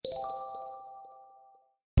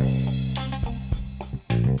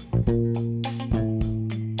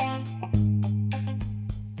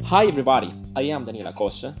Hi everybody, I am Daniel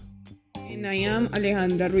Acosta, And I am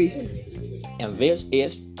Alejandra Ruiz. and this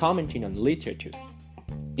is Commenting on Literature.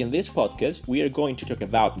 In this podcast, we are going to talk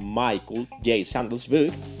about Michael J. Sanderls'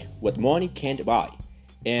 book, What Money Can't Buy,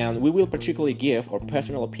 and we will particularly give our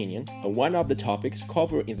personal opinion on one of the topics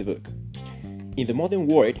covered in the book. In the modern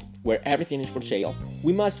world, where everything is for sale,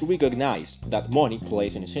 we must recognize that money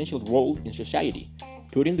plays an essential role in society,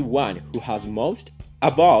 putting the one who has most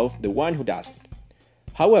above the one who doesn't.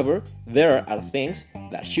 However, there are things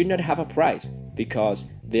that should not have a price because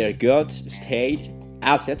they are goods, state,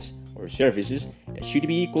 assets, or services that should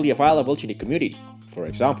be equally available to the community. For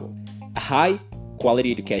example, a high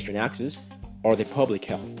quality education access or the public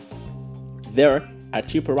health. There are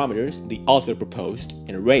two parameters the author proposed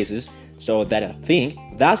and raises so that a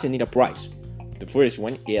thing doesn't need a price. The first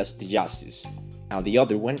one is the justice, and the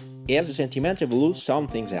other one is the sentimental value some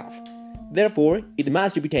things have. Therefore, it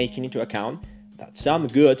must be taken into account that some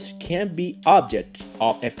goods can be object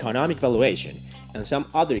of economic valuation and some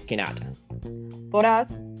other cannot. For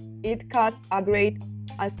us, it caused a great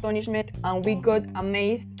astonishment, and we got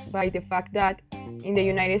amazed by the fact that in the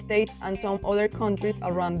United States and some other countries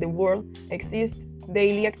around the world exist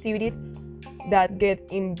daily activities that get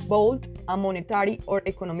involved a monetary or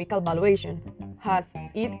economical valuation, as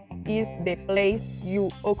it is the place you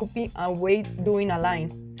occupy and wait doing a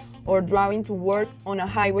line, or driving to work on a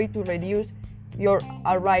highway to reduce your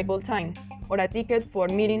arrival time, or a ticket for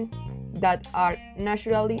meetings that are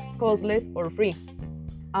naturally costless or free,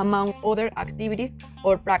 among other activities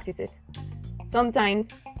or practices. Sometimes,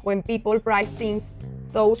 when people price things,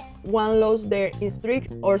 those one lost their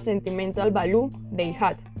strict or sentimental value they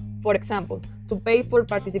had. For example, to pay for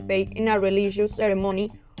participate in a religious ceremony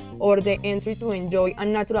or the entry to enjoy a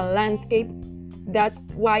natural landscape. That's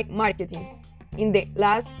why marketing in the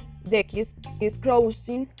last decades is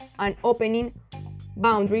crossing and opening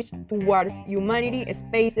boundaries towards humanity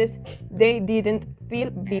spaces they didn't feel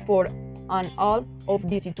before, and all of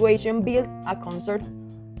this situation built a concern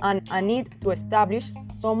and a need to establish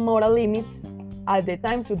some moral limits at the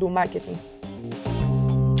time to do marketing.